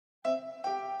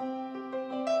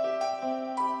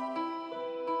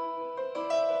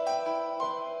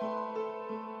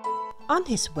On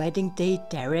his wedding day,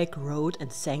 Derek wrote and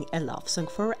sang a love song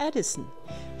for Addison.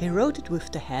 He wrote it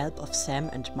with the help of Sam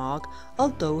and Mark,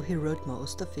 although he wrote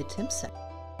most of it himself.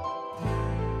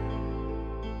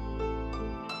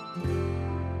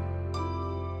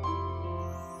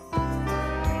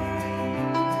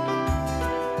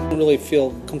 I don't really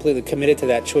feel completely committed to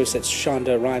that choice that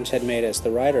Shonda Rhimes had made as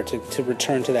the writer to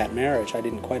return to that marriage. I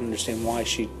didn't quite understand why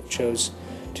she chose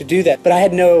to do that, but I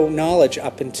had no knowledge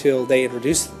up until they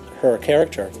introduced her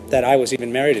character that I was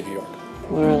even married in New York.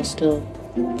 We're all still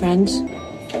friends.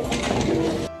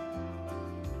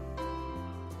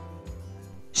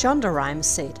 Shonda Rhimes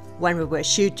said, "When we were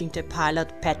shooting the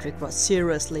pilot, Patrick was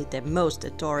seriously the most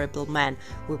adorable man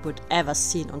we would ever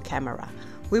seen on camera.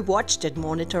 We watched that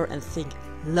monitor and think,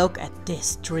 look at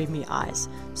these dreamy eyes.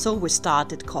 So we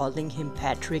started calling him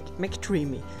Patrick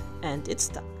McDreamy, and it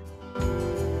stuck."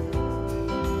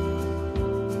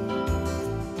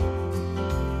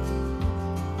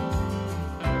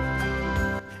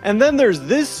 And then there's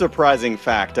this surprising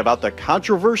fact about the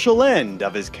controversial end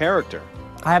of his character.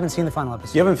 I haven't seen the final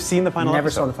episode. You haven't seen the final episode?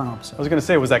 Never saw the final episode. I was going to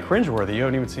say, was that cringeworthy? You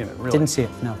haven't even seen it, really? Didn't see it,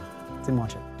 no. Didn't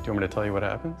watch it. Do you want me to tell you what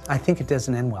happens? I think it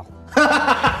doesn't end well.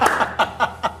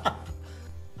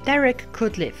 Derek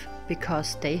could live,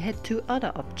 because they had two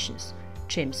other options.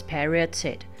 James Parriott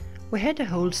said, "We had a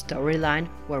whole storyline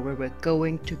where we were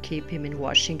going to keep him in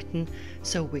Washington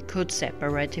so we could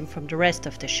separate him from the rest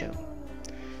of the show.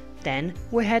 Then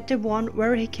we had the one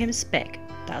where he comes back,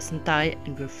 doesn't die,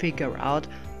 and we figure out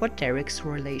what Derek's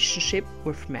relationship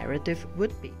with Meredith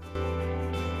would be."